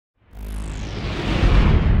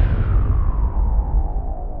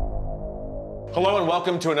Hello and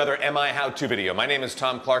welcome to another MiHow2 video. My name is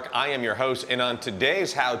Tom Clark. I am your host, and on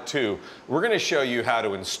today's how-to, we're going to show you how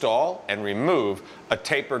to install and remove a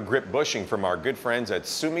taper grip bushing from our good friends at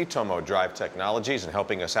Sumitomo Drive Technologies, and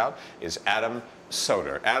helping us out is Adam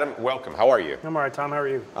Soder. Adam, welcome. How are you? I'm all right, Tom. How are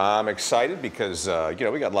you? I'm excited because,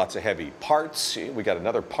 we got lots of heavy parts. We got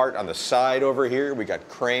another part on the side over here. We got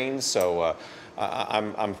cranes, so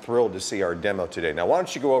I'm thrilled to see our demo today. Now, why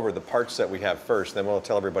don't you go over the parts that we have first, then we'll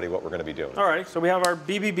tell everybody what we're going to be doing. All right, so we have our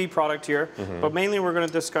BBB product here, but mainly we're going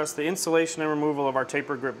to discuss the installation and removal of our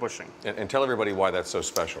taper grip bushing. And tell everybody why that's so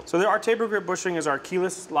special. So our taper grip bushing is our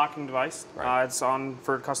keyless locking device. Right. It's on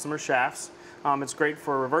for customer shafts. It's great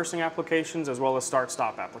for reversing applications as well as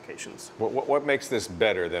start-stop applications. What makes this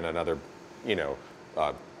better than another,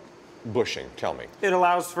 bushing? Tell me. It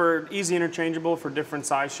allows for easy interchangeable for different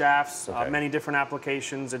size shafts, Okay. many different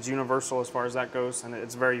applications. It's universal as far as that goes, and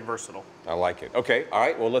it's very versatile. I like it. Okay, all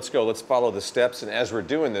right, well, let's go. Let's follow the steps. And as we're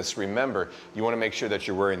doing this, remember, you want to make sure that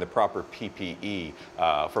you're wearing the proper PPE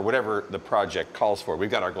for whatever the project calls for. We've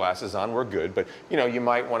got our glasses on. We're good. But, you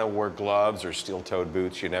might want to wear gloves or steel-toed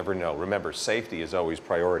boots. You never know. Remember, safety is always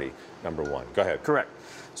priority number one. Go ahead. Correct.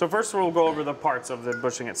 So first we'll go over the parts of the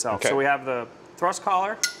bushing itself. Okay. So we have the thrust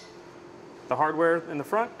collar, the hardware in the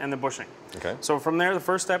front, and the bushing. Okay. So from there, the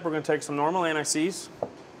first step, we're going to take some normal anti-seize,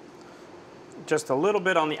 just a little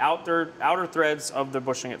bit on the outer threads of the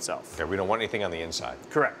bushing itself. Okay, we don't want anything on the inside.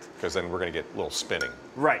 Correct. Because then we're going to get a little spinning.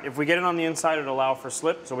 Right. If we get it on the inside, it'll allow for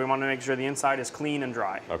slip, so we want to make sure the inside is clean and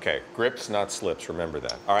dry. Okay, grips, not slips. Remember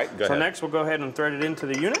that. All right, go ahead. So next, we'll go ahead and thread it into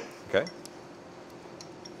the unit. Okay.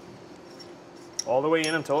 All the way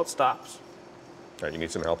in until it stops. All right, you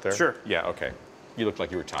need some help there? Sure. Yeah, okay. You look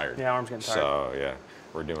like you were tired. Yeah, arm's getting tired. So, yeah,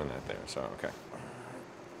 we're doing that there, so, okay.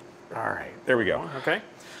 All right. There we go. Okay.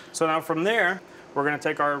 So now from there, we're going to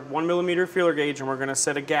take our 1mm feeler gauge and we're going to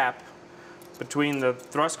set a gap between the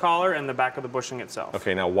thrust collar and the back of the bushing itself.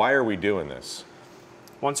 Okay, now why are we doing this?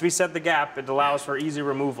 Once we set the gap, it allows for easy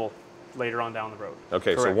removal later on down the road.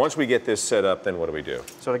 Okay, Correct. so once we get this set up, then what do we do?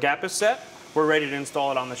 So the gap is set. We're ready to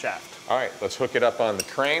install it on the shaft. All right, let's hook it up on the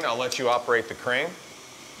crane. I'll let you operate the crane.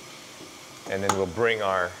 And then we'll bring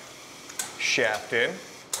our shaft in.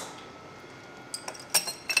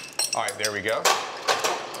 All right, there we go.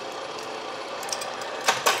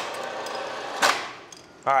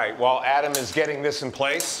 All right, while Adam is getting this in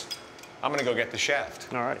place, I'm gonna go get the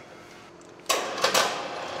shaft. All right.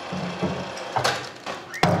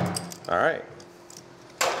 All right.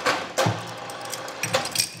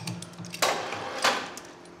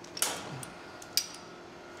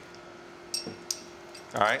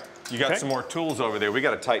 All right, you got some more tools over there. We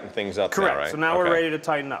got to tighten things up. Correct. Now, right? So now we're ready to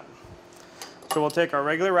tighten up. So we'll take our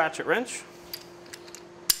regular ratchet wrench,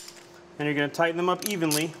 and you're going to tighten them up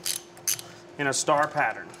evenly in a star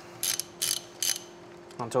pattern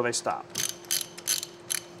until they stop.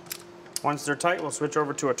 Once they're tight, we'll switch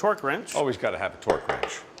over to a torque wrench. Always got to have a torque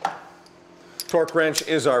wrench. Torque wrench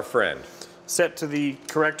is our friend. Set to the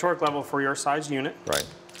correct torque level for your size unit. Right.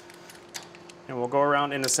 And we'll go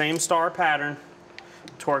around in the same star pattern,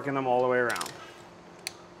 torquing them all the way around.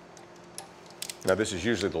 Now this is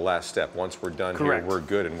usually the last step. Once we're done Correct. here, we're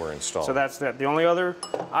good and we're installed. So that's that. The only other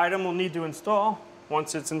item we'll need to install,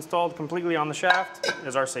 once it's installed completely on the shaft,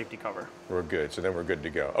 is our safety cover. We're good, so then we're good to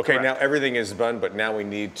go. Okay, Correct. now everything is done, but now we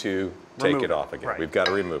need to take it off again. Right. We've got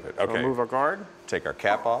to remove it. Okay. Remove our guard, Take our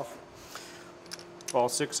cap off. all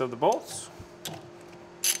 6 of the bolts.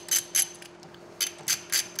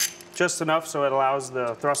 Just enough so it allows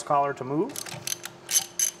the thrust collar to move.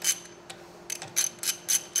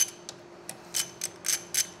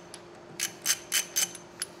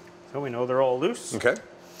 So we know they're all loose. Okay.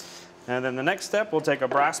 And then the next step, we'll take a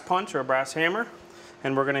brass punch or a brass hammer,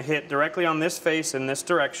 and we're going to hit directly on this face in this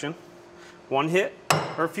direction. One hit,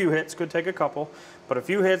 or a few hits, could take a couple, but a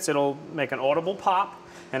few hits, it'll make an audible pop,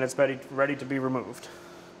 and it's ready to be removed.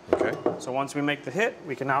 Okay. So once we make the hit,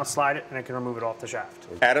 we can now slide it, and it can remove it off the shaft.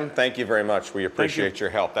 Adam, thank you very much. We appreciate your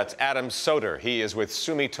help. That's Adam Soder. He is with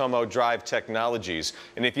Sumitomo Drive Technologies.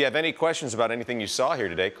 And if you have any questions about anything you saw here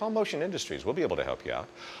today, call Motion Industries. We'll be able to help you out.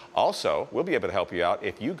 Also, we'll be able to help you out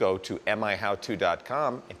if you go to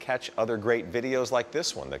MiHow2.com and catch other great videos like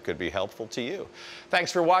this one that could be helpful to you.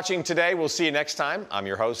 Thanks for watching today. We'll see you next time. I'm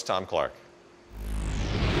your host, Tom Clark.